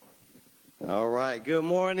All right, good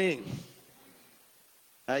morning.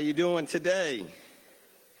 How you doing today?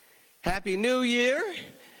 Happy New Year.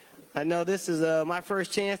 I know this is my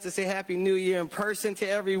first chance to say Happy New Year in person to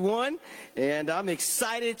everyone, and I'm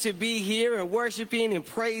excited to be here and worshiping and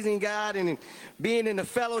praising God and being in the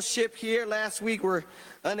fellowship here. Last week we're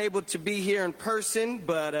unable to be here in person,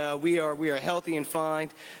 but we are healthy and fine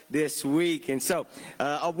this week. And so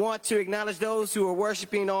I want to acknowledge those who are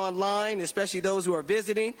worshiping online, especially those who are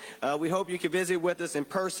visiting. We hope you can visit with us in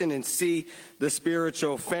person and see the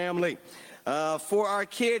spiritual family. For our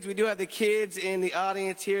kids, we do have the kids in the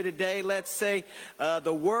audience here today. Let's say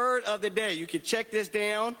the word of the day. You can check this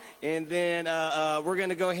down, and then we're going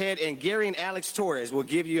to go ahead, and Gary and Alex Torres will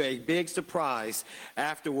give you a big surprise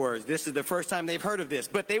afterwards. This is the first time they've heard of this,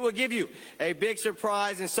 but they will give you a big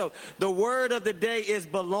surprise. And so the word of the day is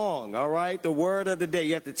belong, all right? The word of the day.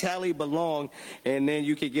 You have to tally belong, and then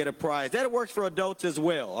you can get a prize. That works for adults as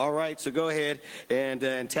well, all right? So go ahead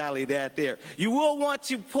and tally that there. You will want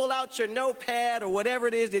to pull out your notepad or whatever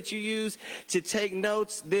it is that you use to take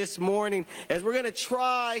notes this morning, as we're going to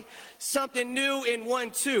try something new in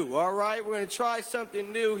 1-2. All right, we're going to try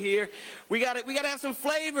something new here. We got to have some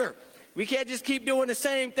flavor. We can't just keep doing the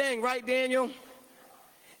same thing, right, Daniel?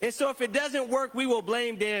 And so if it doesn't work, we will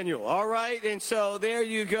blame Daniel, all right? And so there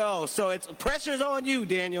you go. So pressure's on you,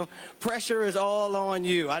 Daniel. Pressure is all on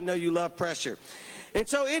you. I know you love pressure. And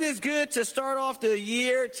so it is good to start off the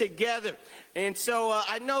year together. And so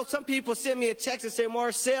I know some people sent me a text and said,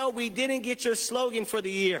 Marcel, we didn't get your slogan for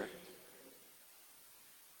the year.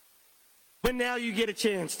 But now you get a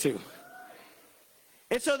chance to.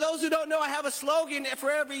 And so those who don't know, I have a slogan for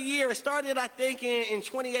every year. It started, I think, in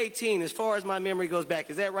 2018, as far as my memory goes back.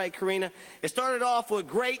 Is that right, Karina? It started off with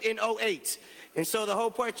great in 08. And so the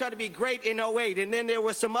whole point, tried to be great in 08. And then there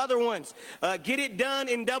were some other ones. Get it done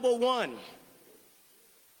in 11.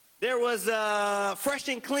 There was fresh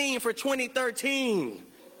and clean for 2013.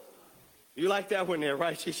 You like that one there,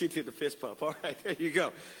 right? She did the fist pump. All right, there you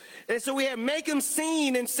go. And so we had make him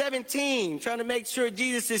seen in 17, trying to make sure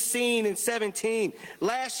Jesus is seen in 17.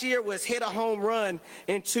 Last year was hit a home run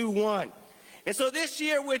in 2-1. And so this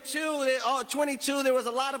year with 22, there was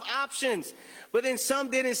a lot of options, but then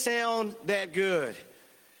some didn't sound that good.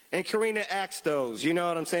 And Karina axed those, you know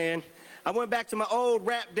what I'm saying? I went back to my old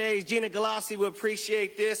rap days. Gina Galassi would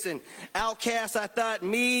appreciate this. And Outkast, I thought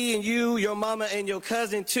me and you, your mama, and your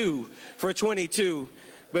cousin too for 22.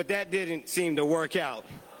 But that didn't seem to work out.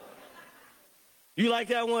 You like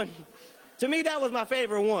that one? To me, that was my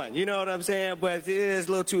favorite one. You know what I'm saying? But it is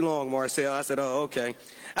a little too long, Marcel. I said, oh, okay.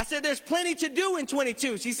 I said, there's plenty to do in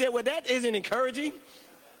 22. She said, well, that isn't encouraging.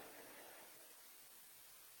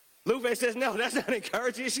 Lupe says, no, that's not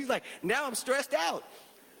encouraging. She's like, now I'm stressed out.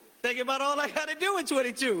 Thinking about all I got to do in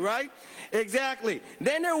 22, right? Exactly.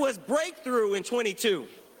 Then there was breakthrough in 22.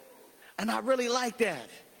 And I really liked that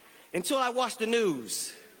until I watched the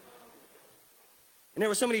news. And there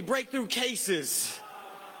were so many breakthrough cases.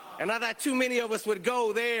 And I thought too many of us would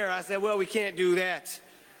go there. I said, well, we can't do that.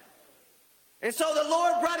 And so the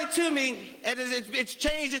Lord brought it to me, and it's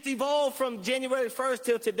changed, it's evolved from January 1st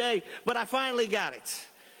till today, but I finally got it.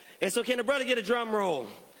 And so can the brother get a drum roll?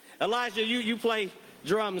 Elijah, you play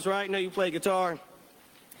drums, right? No, you play guitar.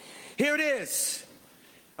 Here it is.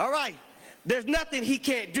 All right. There's nothing he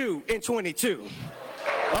can't do in 22.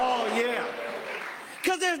 Oh, yeah.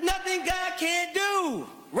 Because there's nothing God can't do,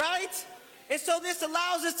 right? And so this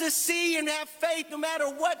allows us to see and have faith no matter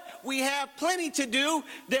what we have plenty to do,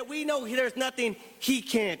 that we know there's nothing he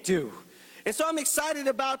can't do. And so I'm excited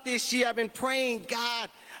about this year. I've been praying, God,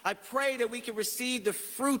 I pray that we can receive the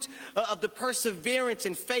fruit of the perseverance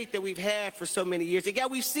and faith that we've had for so many years. And God,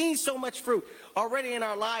 we've seen so much fruit already in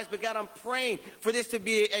our lives, but God, I'm praying for this to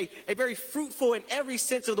be a very fruitful in every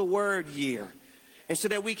sense of the word year. And so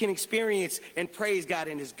that we can experience and praise God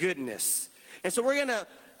in his goodness. And so we're going to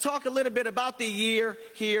talk a little bit about the year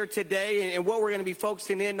here today and what we're going to be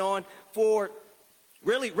focusing in on for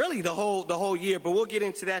really the whole year. But we'll get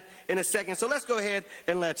into that in a second. So let's go ahead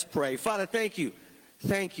and let's pray. Father, thank you.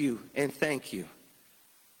 Thank you and thank you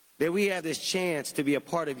that we have this chance to be a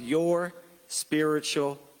part of your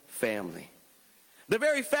spiritual family. The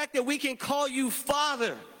very fact that we can call you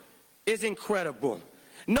Father is incredible.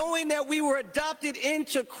 Knowing that we were adopted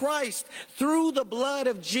into Christ through the blood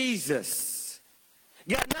of Jesus.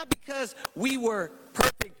 God, not because we were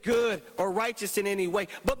perfect, good, or righteous in any way,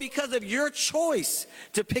 but because of your choice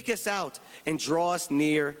to pick us out and draw us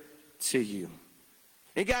near to you.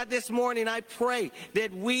 And God, this morning I pray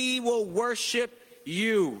that we will worship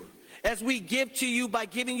you as we give to you by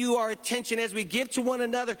giving you our attention, as we give to one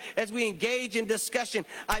another, as we engage in discussion.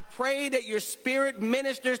 I pray that your Spirit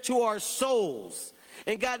ministers to our souls.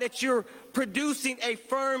 And God, that you're producing a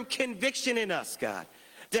firm conviction in us, God,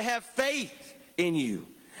 to have faith in you,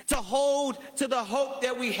 to hold to the hope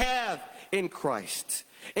that we have in Christ,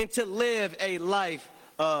 and to live a life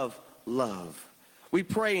of love. We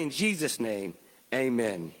pray in Jesus' name,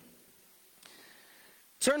 amen.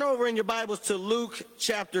 Turn over in your Bibles to Luke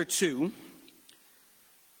chapter 2.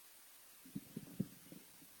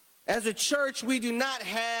 As a church, we do not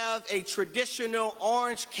have a traditional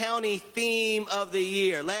Orange County theme of the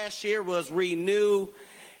year. Last year was Renew,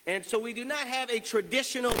 and so we do not have a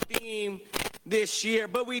traditional theme this year,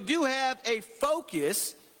 but we do have a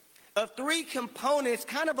focus of 3 components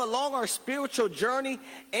kind of along our spiritual journey,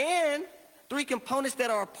 and 3 components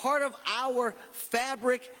that are a part of our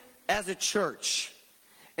fabric as a church.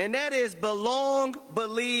 And that is belong,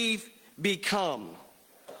 believe, become.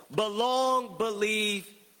 Belong, believe,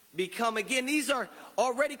 become. Again, these are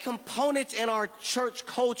already components in our church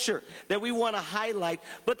culture that we want to highlight.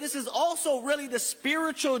 But this is also really the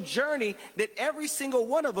spiritual journey that every single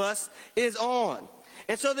one of us is on.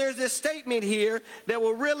 And so there's this statement here that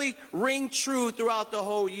will really ring true throughout the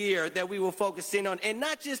whole year that we will focus in on. And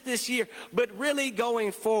not just this year, but really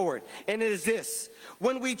going forward. And it is this: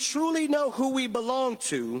 when we truly know who we belong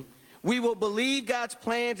to, we will believe God's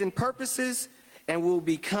plans and purposes and will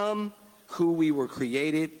become who we were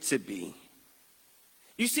created to be.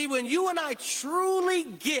 You see, when you and I truly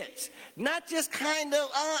get, not just kind of,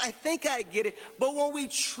 I think I get it, but when we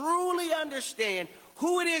truly understand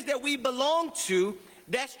who it is that we belong to,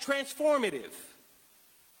 that's transformative.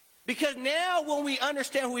 Because now when we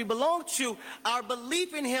understand who we belong to, our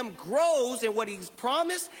belief in him grows in what he's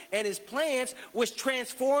promised and his plans, which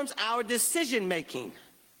transforms our decision making.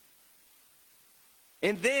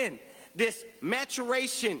 And then this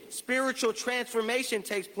maturation, spiritual transformation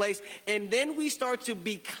takes place, and then we start to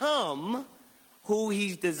become who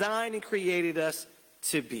he's designed and created us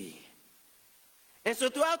to be. And so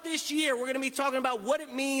throughout this year, we're going to be talking about what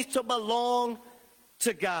it means to belong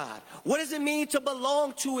to God. What does it mean to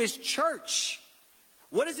belong to his church?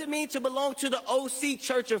 What does it mean to belong to the OC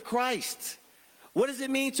Church of Christ? What does it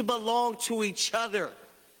mean to belong to each other?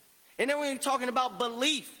 And then we're going to be talking about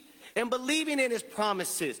belief and believing in his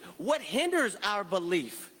promises. What hinders our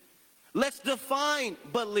belief? Let's define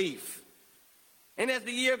belief. And as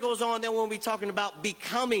the year goes on, then we'll be talking about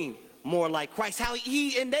becoming more like Christ, how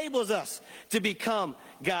he enables us to become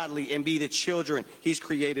godly and be the children he's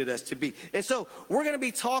created us to be. And so we're going to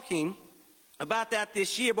be talking about that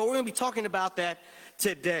this year, but we're going to be talking about that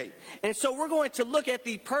today. And so we're going to look at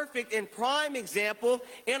the perfect and prime example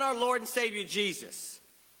in our Lord and Savior Jesus,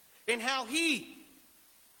 and how he,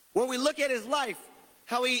 when we look at his life,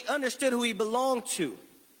 how he understood who he belonged to,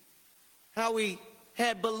 how he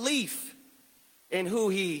had belief in who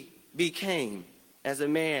he became as a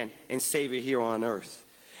man and Savior here on earth.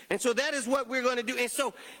 And so that is what we're going to do. And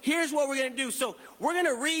so here's what we're going to do. So we're going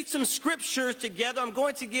to read some scriptures together. I'm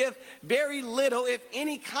going to give very little, if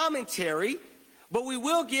any, commentary, but we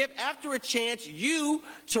will give, after a chance, you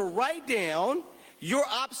to write down your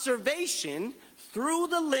observation through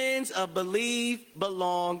the lens of believe,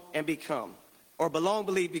 belong, and become. Or belong,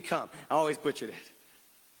 believe, become. I always butcher that.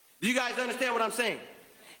 Do you guys understand what I'm saying?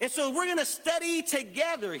 And so we're going to study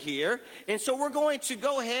together here. And so we're going to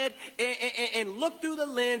go ahead and look through the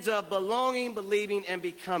lens of belonging, believing, and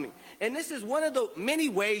becoming. And this is one of the many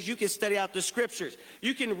ways you can study out the scriptures.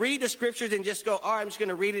 You can read the scriptures and just go, all right, I'm just going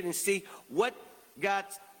to read it and see what God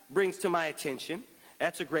brings to my attention.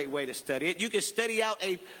 That's a great way to study it. You can study out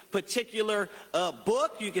a particular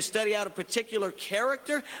book. You can study out a particular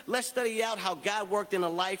character. Let's study out how God worked in the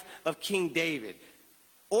life of King David.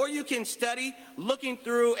 Or you can study looking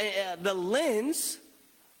through the lens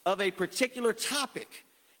of a particular topic.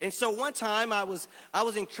 And so one time I was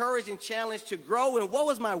encouraged and challenged to grow in what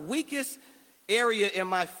was my weakest area in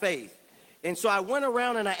my faith. And so I went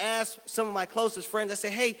around and I asked some of my closest friends, I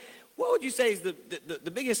said, hey, what would you say is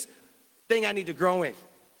the biggest thing I need to grow in?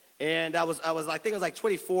 And I think it was like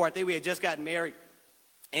 24. I think we had just gotten married.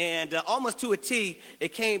 And almost to a T,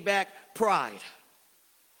 it came back pride.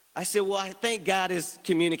 I said, well, I think God is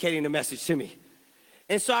communicating the message to me.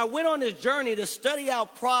 And so I went on this journey to study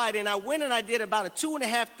out pride, and I went and I did about a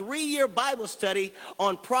 2.5, 3-year Bible study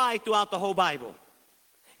on pride throughout the whole Bible.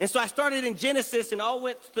 And so I started in Genesis and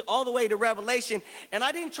went all the way to Revelation, and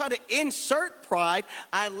I didn't try to insert pride.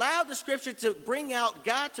 I allowed the scripture to bring out,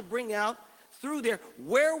 God to bring out through there,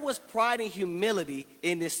 where was pride and humility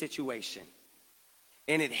in this situation?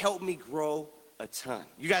 And it helped me grow a ton.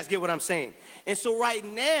 You guys get what I'm saying? And so right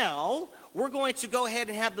now, we're going to go ahead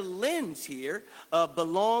and have the lens here of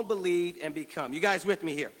belong, believe, and become. You guys with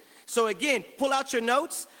me here? So again, pull out your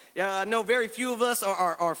notes. I know very few of us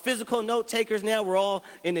are physical note takers now. We're all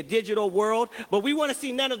in the digital world. But we want to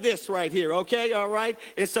see none of this right here, okay? All right?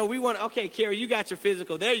 And so we want to, okay, Carrie, you got your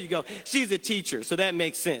physical. There you go. She's a teacher, so that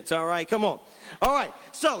makes sense, all right? Come on. All right,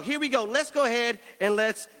 so here we go. Let's go ahead and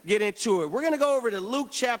let's get into it. We're going to go over to Luke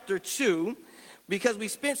chapter 2. Because we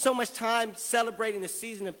spent so much time celebrating the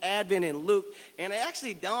season of Advent in Luke, and it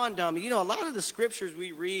actually dawned on me, a lot of the scriptures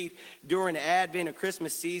we read during the Advent or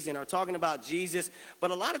Christmas season are talking about Jesus,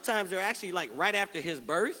 but a lot of times they're actually like right after his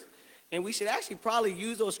birth, and we should actually probably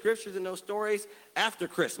use those scriptures and those stories after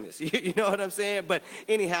Christmas. You know what I'm saying? But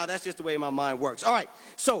anyhow, that's just the way my mind works. All right,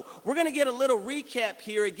 so we're going to get a little recap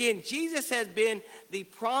here. Again, Jesus has been the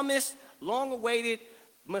promised, long-awaited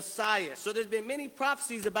Messiah. So there's been many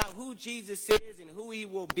prophecies about who Jesus is and who he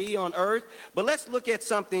will be on earth. But let's look at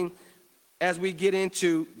something as we get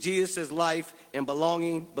into Jesus' life and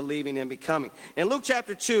belonging, believing, and becoming. In Luke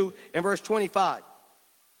chapter 2 and verse 25.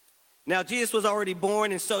 Now, Jesus was already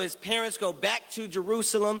born, and so his parents go back to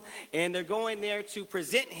Jerusalem, and they're going there to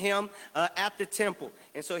present him at the temple.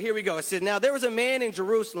 And so here we go. It says, now there was a man in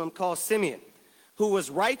Jerusalem called Simeon, who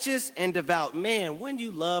was righteous and devout. Man, wouldn't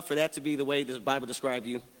you love for that to be the way the Bible described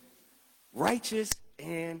you? Righteous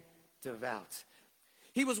and devout.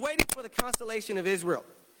 He was waiting for the consolation of Israel,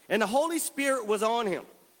 and the Holy Spirit was on him.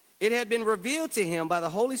 It had been revealed to him by the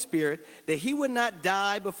Holy Spirit that he would not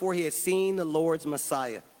die before he had seen the Lord's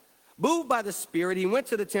Messiah. Moved by the Spirit, he went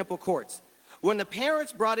to the temple courts. When the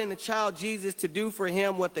parents brought in the child Jesus to do for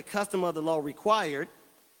him what the custom of the law required,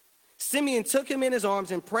 Simeon took him in his arms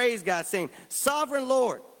and praised God, saying, Sovereign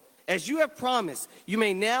Lord, as you have promised, you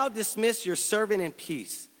may now dismiss your servant in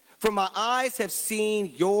peace. For my eyes have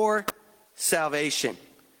seen your salvation,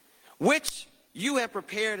 which you have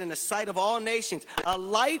prepared in the sight of all nations, a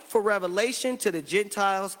light for revelation to the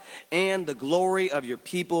Gentiles and the glory of your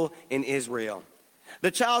people in Israel. The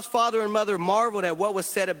child's father and mother marveled at what was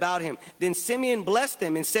said about him. Then Simeon blessed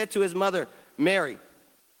them and said to his mother, Mary,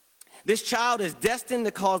 this child is destined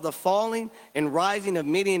to cause the falling and rising of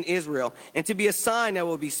many in Israel, and to be a sign that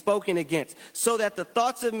will be spoken against, so that the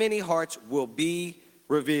thoughts of many hearts will be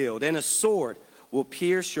revealed, and a sword will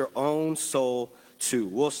pierce your own soul too.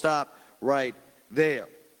 We'll stop right there.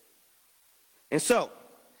 And so,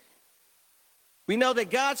 we know that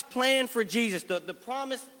God's plan for Jesus, the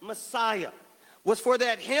promised Messiah, was for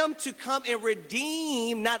that him to come and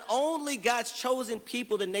redeem not only God's chosen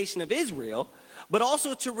people, the nation of Israel, but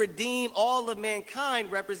also to redeem all of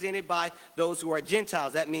mankind represented by those who are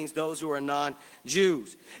Gentiles. That means those who are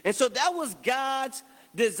non-Jews. And so that was God's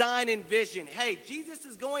design and vision. Hey, Jesus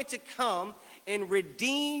is going to come and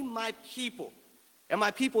redeem my people. And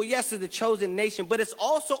my people, yes, is the chosen nation, but it's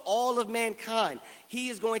also all of mankind. He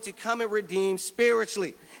is going to come and redeem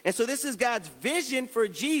spiritually. And so this is God's vision for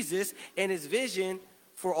Jesus and his vision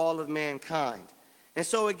for all of mankind. And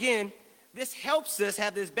so again, this helps us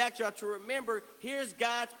have this backdrop to remember, here's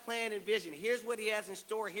God's plan and vision. Here's what he has in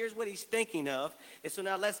store. Here's what he's thinking of. And so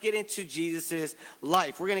now let's get into Jesus'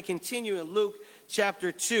 life. We're going to continue in Luke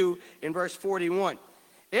chapter 2 in verse 41.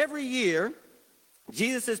 Every year,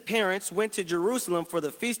 Jesus' parents went to Jerusalem for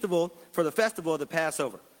the festival of the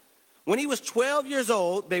Passover. When he was 12 years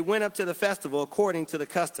old, they went up to the festival according to the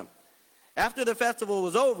custom. After the festival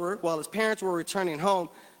was over, while his parents were returning home,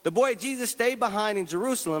 the boy Jesus stayed behind in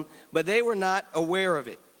Jerusalem, but they were not aware of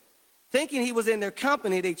it. Thinking he was in their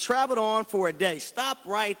company, they traveled on for a day. Stop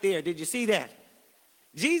right there. Did you see that?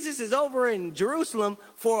 Jesus is over in Jerusalem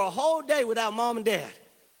for a whole day without mom and dad.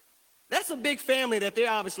 That's a big family that they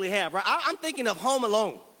obviously have, right? I'm thinking of Home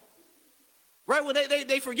Alone. Right? Well,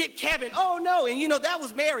 they forget Kevin. Oh, no. And, that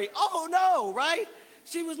was Mary. Oh, no, right?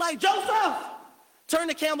 She was like, Joseph, turn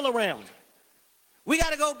the camel around. We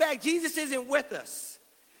got to go back. Jesus isn't with us.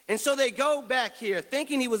 And so they go back here,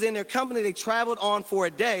 thinking he was in their company. They traveled on for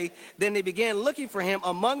a day. Then they began looking for him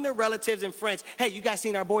among their relatives and friends. Hey, you guys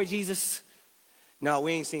seen our boy Jesus? No,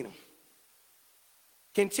 we ain't seen him.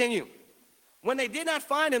 Continue. When they did not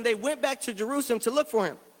find him, they went back to Jerusalem to look for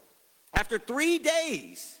him. After 3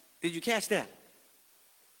 days, did you catch that?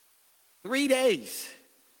 3 days.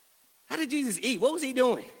 How did Jesus eat? What was he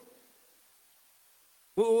doing?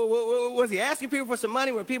 Was he asking people for some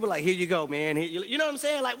money? Were people like, here you go, man. You know what I'm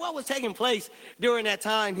saying? Like, what was taking place during that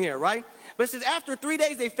time here, right? But it says, after 3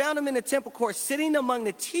 days, they found him in the temple court, sitting among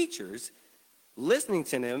the teachers, listening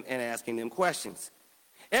to them and asking them questions.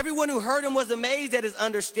 Everyone who heard him was amazed at his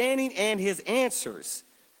understanding and his answers.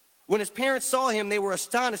 When his parents saw him, they were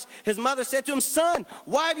astonished. His mother said to him, "Son,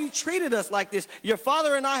 why have you treated us like this? Your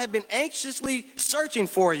father and I have been anxiously searching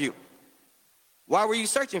for you." "Why were you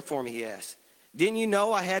searching for me?" he asked. "Didn't you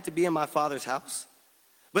know I had to be in my father's house?"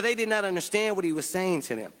 But they did not understand what he was saying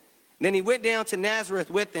to them. Then he went down to Nazareth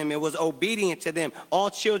with them and was obedient to them. All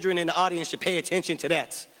children in the audience should pay attention to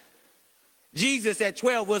that. Jesus at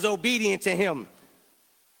 12 was obedient to him.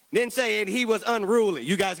 Didn't say he was unruly.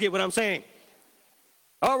 You guys get what I'm saying?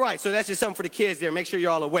 All right, so that's just something for the kids there. Make sure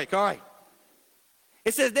you're all awake. All right.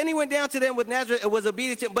 It says, then he went down to them with Nazareth and was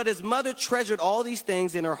obedient to him, but his mother treasured all these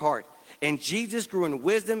things in her heart. And Jesus grew in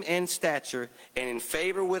wisdom and stature and in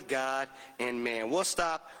favor with God and man. We'll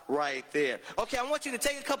stop right there. Okay, I want you to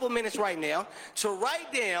take a couple minutes right now to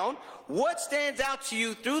write down what stands out to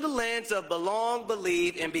you through the lens of belong,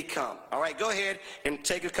 believe, and become. All right, go ahead and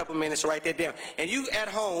take a couple minutes to write that down. And you at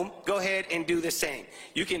home, go ahead and do the same.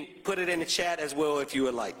 You can put it in the chat as well if you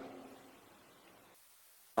would like.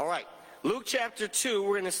 All right, Luke chapter 2,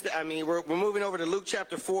 we're moving over to Luke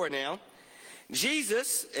chapter 4 now.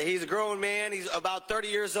 Jesus, he's a grown man, he's about 30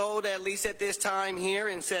 years old at least at this time here,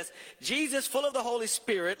 and says, Jesus, full of the Holy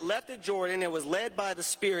Spirit, left the Jordan and was led by the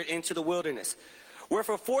Spirit into the wilderness, where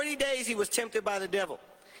for 40 days he was tempted by the devil.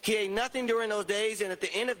 He ate nothing during those days, and at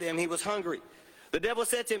the end of them he was hungry. The devil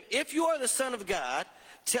said to him, if you are the Son of God,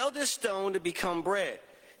 tell this stone to become bread.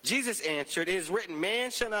 Jesus answered, it is written, man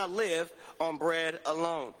shall not live on bread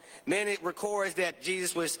alone. And then it records that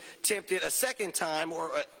Jesus was tempted a second time,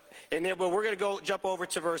 and then, but we're going to jump over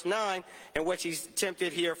to verse 9, in which he's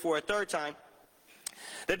tempted here for a third time.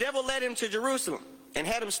 The devil led him to Jerusalem and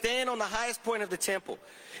had him stand on the highest point of the temple.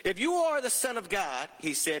 If you are the Son of God,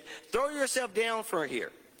 he said, throw yourself down from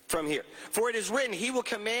here. For it is written, he will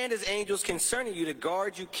command his angels concerning you to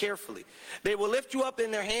guard you carefully. They will lift you up in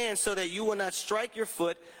their hands so that you will not strike your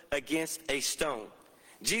foot against a stone.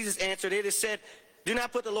 Jesus answered, it is said, do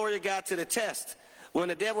not put the Lord your God to the test. When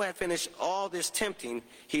the devil had finished all this tempting,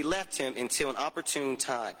 he left him until an opportune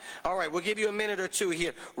time. All right, we'll give you a minute or two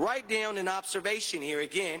here. Write down an observation here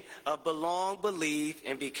again of belong, believe,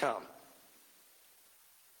 and become.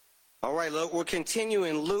 All right, look, we'll continue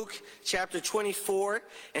in Luke chapter 24.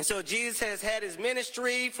 And so Jesus has had his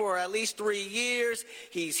ministry for at least 3 years.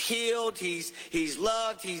 He's healed, he's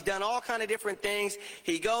loved, he's done all kind of different things.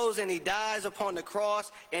 He goes and he dies upon the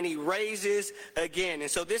cross and he raises again. And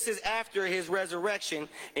so this is after his resurrection.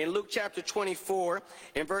 In Luke chapter 24,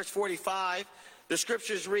 in verse 45, the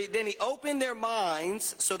scriptures read, then he opened their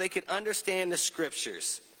minds so they could understand the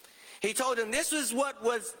scriptures. He told them this is what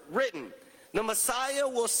was written. The Messiah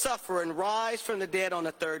will suffer and rise from the dead on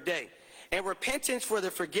the third day, and repentance for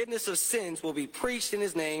the forgiveness of sins will be preached in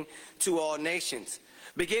his name to all nations,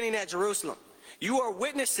 beginning at Jerusalem. You are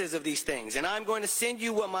witnesses of these things, and I'm going to send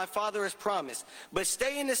you what my Father has promised. But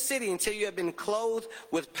stay in the city until you have been clothed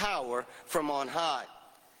with power from on high.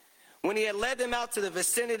 When he had led them out to the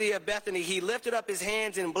vicinity of Bethany, he lifted up his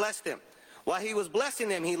hands and blessed them. While he was blessing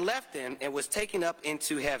them, he left them and was taken up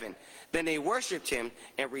into heaven. Then they worshipped him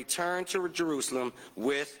and returned to Jerusalem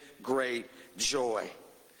with great joy.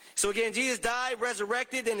 So again, Jesus died,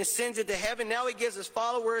 resurrected, and ascended to heaven. Now he gives his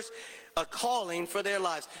followers a calling for their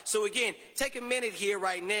lives. So again, take a minute here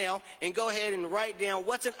right now and go ahead and write down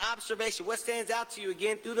what's an observation, what stands out to you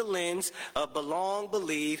again through the lens of belong,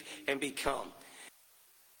 believe, and become.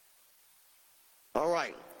 All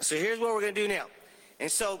right, so here's what we're going to do now.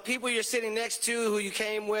 And so people you're sitting next to, who you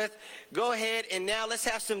came with, go ahead and now let's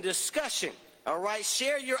have some discussion, all right?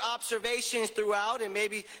 Share your observations throughout and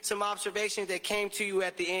maybe some observations that came to you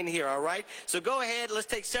at the end here, all right? So go ahead, let's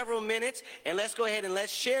take several minutes, and let's go ahead and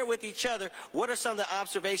let's share with each other what are some of the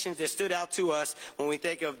observations that stood out to us when we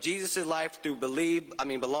think of Jesus' life through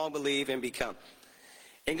belong, believe, and become.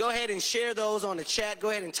 And go ahead and share those on the chat.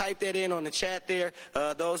 Go ahead and type that in on the chat there,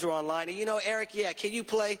 those who are online. And you know, Eric, yeah, can you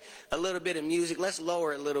play a little bit of music? Let's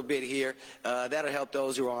lower it a little bit here. That'll help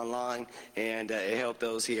those who are online and help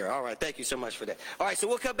those here. All right, thank you so much for that. All right, so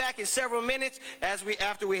we'll come back in several minutes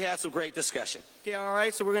after we have some great discussion. Okay, all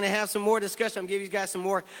right, so we're going to have some more discussion. I'm giving you guys some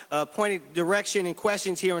more pointed direction and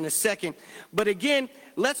questions here in a second. But again,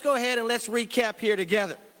 let's go ahead and let's recap here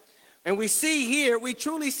together. And we see here, we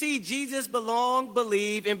truly see Jesus belong,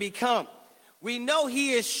 believe, and become. We know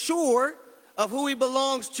he is sure of who he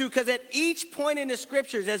belongs to because at each point in the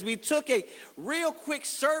scriptures, as we took a real quick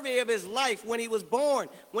survey of his life, when he was born,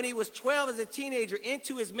 when he was 12 as a teenager,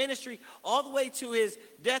 into his ministry, all the way to his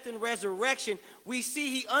death and resurrection, we see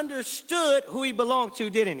he understood who he belonged to,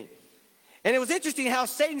 didn't he? And it was interesting how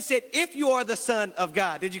Satan said, if you are the Son of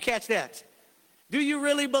God. Did you catch that? Do you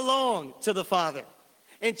really belong to the Father?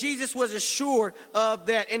 And Jesus was assured of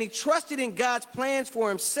that. And he trusted in God's plans for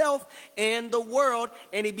himself and the world.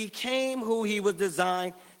 And he became who he was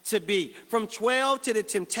designed to be. From 12 to the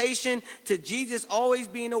temptation to Jesus always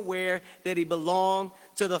being aware that he belonged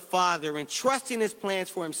to the Father and trusting his plans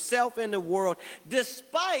for himself and the world.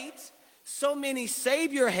 Despite so many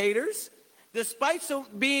Savior haters, despite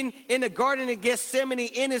being in the Garden of Gethsemane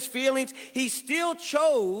in his feelings, he still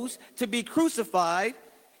chose to be crucified.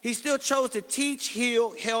 He still chose to teach,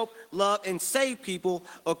 heal, help, love, and save people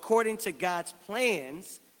according to God's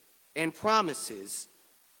plans and promises.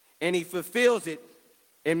 And he fulfills it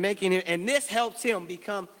in making it, and this helps him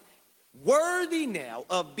become worthy now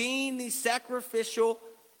of being the sacrificial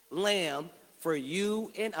lamb for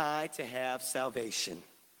you and I to have salvation.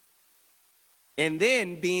 And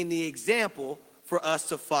then being the example for us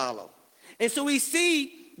to follow. And so we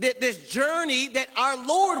see that this journey that our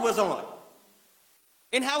Lord was on,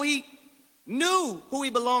 and how he knew who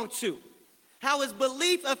he belonged to, how his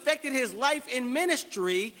belief affected his life in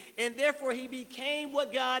ministry, and therefore he became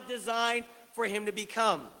what God designed for him to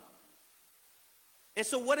become. And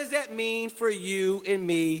so what does that mean for you and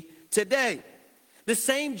me today? The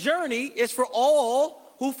same journey is for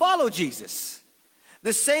all who follow Jesus.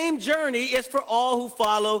 The same journey is for all who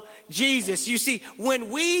follow Jesus. You see, when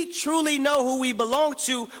we truly know who we belong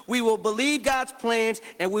to, we will believe God's plans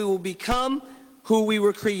and we will become who we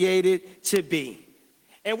were created to be.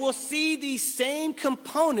 And we'll see these same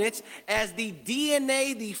components as the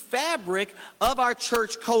DNA, the fabric of our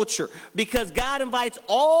church culture, because God invites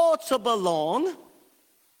all to belong.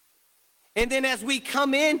 And then as we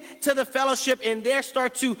come in to the fellowship and there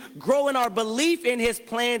start to grow in our belief in his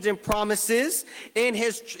plans and promises, in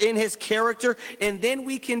his character, and then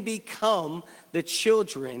we can become the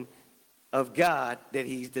children of God that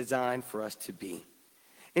he's designed for us to be.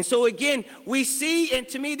 And so again, we see, and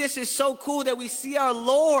to me this is so cool that we see our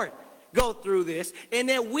Lord go through this, and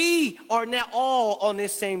that we are now all on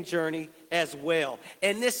this same journey as well.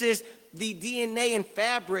 And this is the DNA and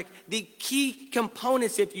fabric, the key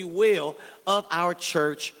components, if you will, of our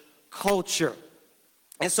church culture.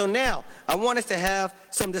 And so now I want us to have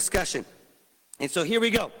some discussion. And so here we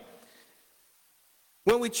go.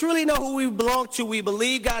 When we truly know who we belong to, we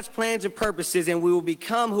believe God's plans and purposes, and we will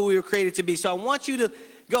become who we were created to be. So I want you to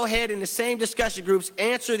go ahead in the same discussion groups,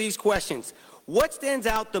 answer these questions. What stands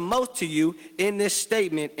out the most to you in this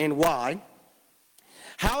statement and why?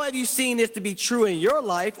 How have you seen this to be true in your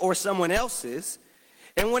life or someone else's?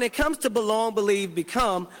 And when it comes to belong, believe,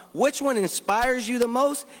 become, which one inspires you the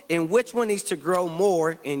most and which one needs to grow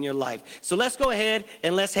more in your life? So let's go ahead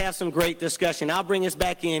and let's have some great discussion. I'll bring us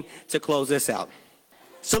back in to close this out.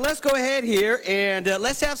 So let's go ahead here and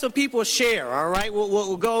let's have some people share, all right?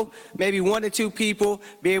 We'll go maybe 1 to 2 people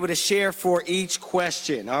be able to share for each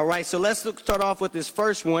question, all right? So let's start off with this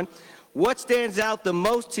first one. What stands out the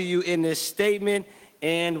most to you in this statement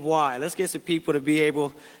and why? Let's get some people to be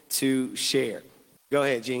able to share. Go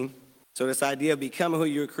ahead, Gene. So this idea of becoming who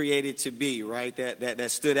you're created to be, right?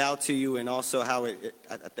 That stood out to you, and also how I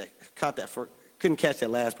caught that, couldn't catch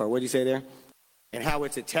that last part. What did you say there? And how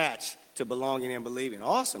it's attached to belonging and believing.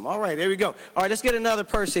 Awesome. All right, there we go. All right, let's get another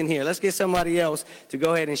person here. Let's get somebody else to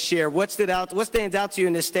go ahead and share what stands out to you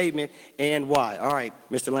in this statement and why. All right,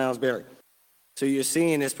 Mr. Lounsbury. So you're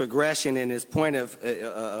seeing this progression and this point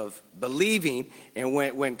of believing, and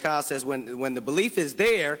when Kyle says when the belief is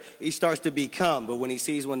there, he starts to become. But when he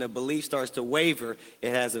sees when the belief starts to waver,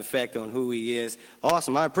 it has an effect on who he is.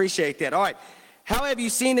 Awesome. I appreciate that. All right. How have you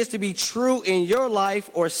seen this to be true in your life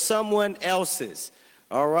or someone else's?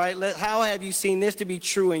 All right, how have you seen this to be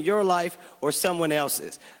true in your life or someone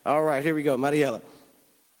else's? All right, here we go, Mariela.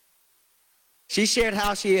 She shared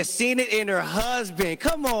how she has seen it in her husband.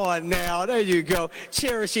 Come on now, there you go.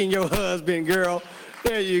 Cherishing your husband, girl.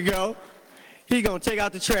 There you go. He's going to take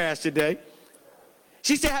out the trash today.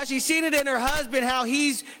 She said how she's seen it in her husband, how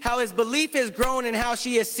his belief has grown and how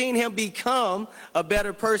she has seen him become a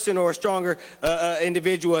better person or a stronger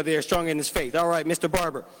individual there, stronger in his faith. All right, Mr.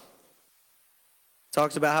 Barber.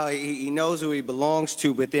 Talks about how he knows who he belongs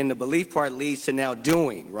to, but then the belief part leads to now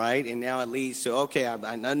doing, right? And now it leads to, okay,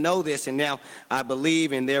 I know this, and now I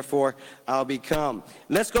believe, and therefore I'll become.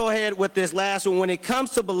 Let's go ahead with this last one. When it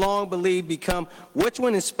comes to belong, believe, become, which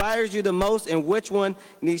one inspires you the most, and which one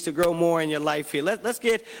needs to grow more in your life here? Let's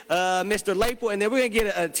get Mr. Laple, and then we're going to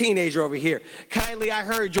get a teenager over here. Kylie, I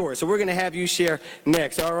heard yours, so we're going to have you share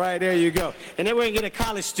next. All right, there you go. And then we're going to get a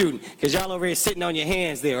college student, because y'all over here sitting on your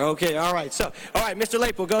hands there. Okay, all right. So, all right, Mr.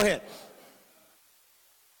 Laple, go ahead.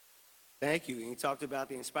 Thank you. And you talked about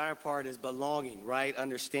the inspiring part is belonging, right?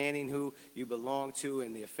 Understanding who you belong to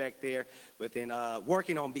and the effect there. But then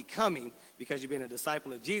working on becoming, because you've been a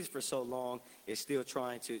disciple of Jesus for so long, is still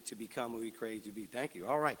trying to become who he created you to be. Thank you.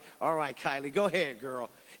 All right, Kylie. Go ahead,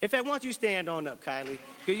 girl. In fact, why don't you stand on up, Kylie?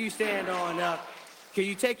 Could you stand on up? Can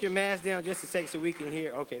you take your mask down just a second so we can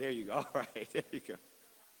hear? Okay, there you go. All right, there you go.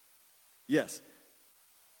 Yes.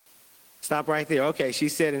 Stop right there. Okay, she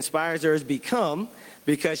said inspires her is become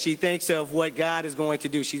because she thinks of what God is going to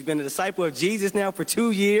do. She's been a disciple of Jesus now for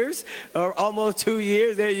 2 years, or almost 2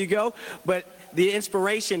 years. There you go. But the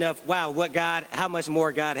inspiration of, wow, how much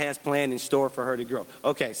more God has planned in store for her to grow.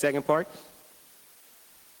 Okay, second part.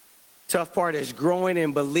 Tough part is growing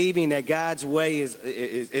and believing that God's way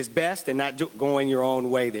is best and not going your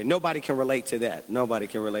own way there. Nobody can relate to that. Nobody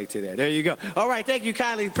can relate to that. There you go. All right, thank you,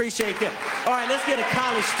 Kylie. Appreciate that. All right, let's get a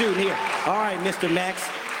college student here. All right, Mr. Max.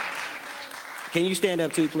 Can you stand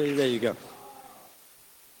up too, please? There you go.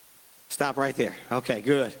 Stop right there. Okay,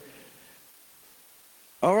 good.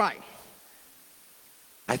 All right.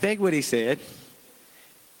 I think what he said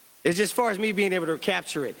is, as far as me being able to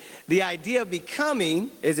capture it, the idea of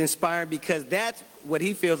becoming is inspiring because that's what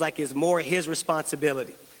he feels like is more his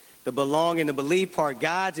responsibility. The belong and the believe part,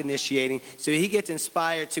 God's initiating, so he gets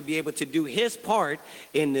inspired to be able to do his part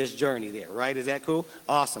in this journey there, right? Is that cool?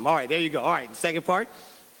 Awesome. All right, there you go. All right, the second part.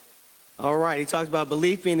 All right, he talks about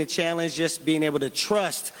belief being a challenge, just being able to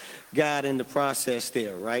trust God in the process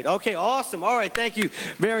there, right? Okay, awesome. All right, thank you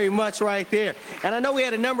very much right there. And I know we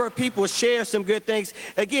had a number of people share some good things.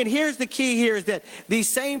 Again, here's the key here is that these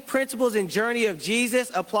same principles and journey of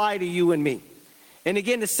Jesus apply to you and me. And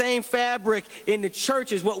again, the same fabric in the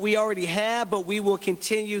church is what we already have, but we will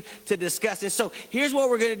continue to discuss. And so here's what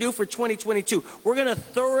we're going to do for 2022. We're going to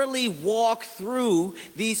thoroughly walk through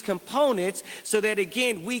these components so that,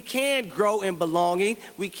 again, we can grow in belonging,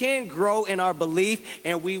 we can grow in our belief,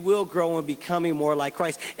 and we will grow in becoming more like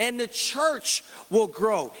Christ. And the church will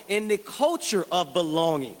grow in the culture of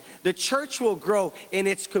belonging. The church will grow in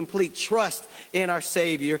its complete trust in our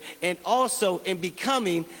Savior and also in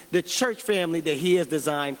becoming the church family that he has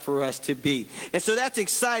designed for us to be. And so that's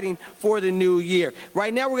exciting for the new year.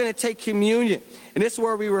 Right now we're going to take communion. And this is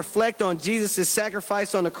where we reflect on Jesus'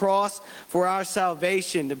 sacrifice on the cross for our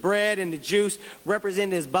salvation. The bread and the juice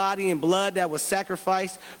represent his body and blood that was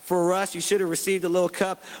sacrificed for us. You should have received a little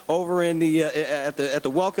cup over in the at the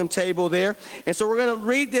welcome table there. And so we're going to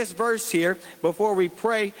read this verse here before we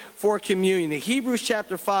pray for communion. In Hebrews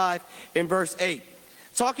chapter 5 and verse 8.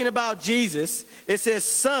 Talking about Jesus, it says,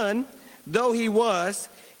 "Son, though he was,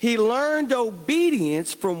 he learned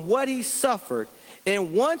obedience from what he suffered.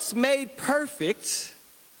 And once made perfect,"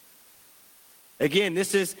 again,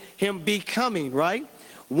 this is him becoming, right?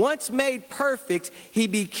 "Once made perfect, he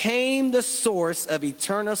became the source of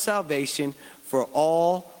eternal salvation for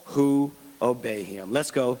all who obey him."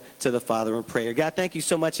 Let's go to the Father in prayer. God, thank you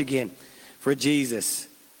so much again for Jesus.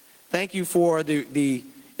 Thank you for the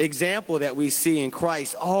example that we see in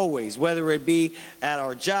Christ always, whether it be at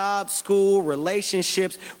our job, school,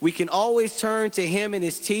 relationships. We can always turn to him and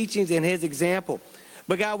his teachings and his example.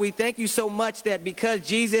 But God, we thank you so much that because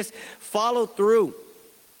Jesus followed through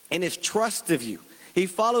in his trust of you, he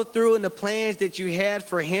followed through in the plans that you had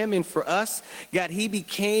for him and for us. God, he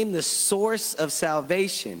became the source of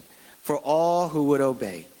salvation for all who would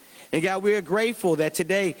obey. And God, we are grateful that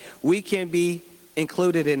today we can be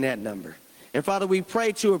included in that number. And Father, we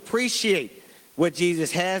pray to appreciate what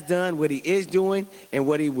Jesus has done, what he is doing, and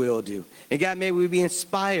what he will do. And God, may we be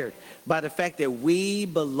inspired by the fact that we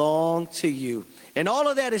belong to you. And all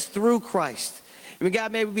of that is through Christ. And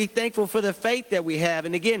God, may we be thankful for the faith that we have.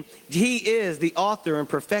 And again, he is the author and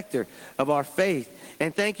perfecter of our faith.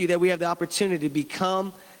 And thank you that we have the opportunity to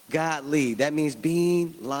become godly. That means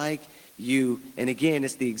being like you. And again,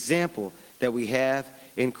 it's the example that we have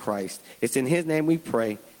in Christ. It's in his name we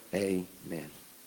pray. Amen.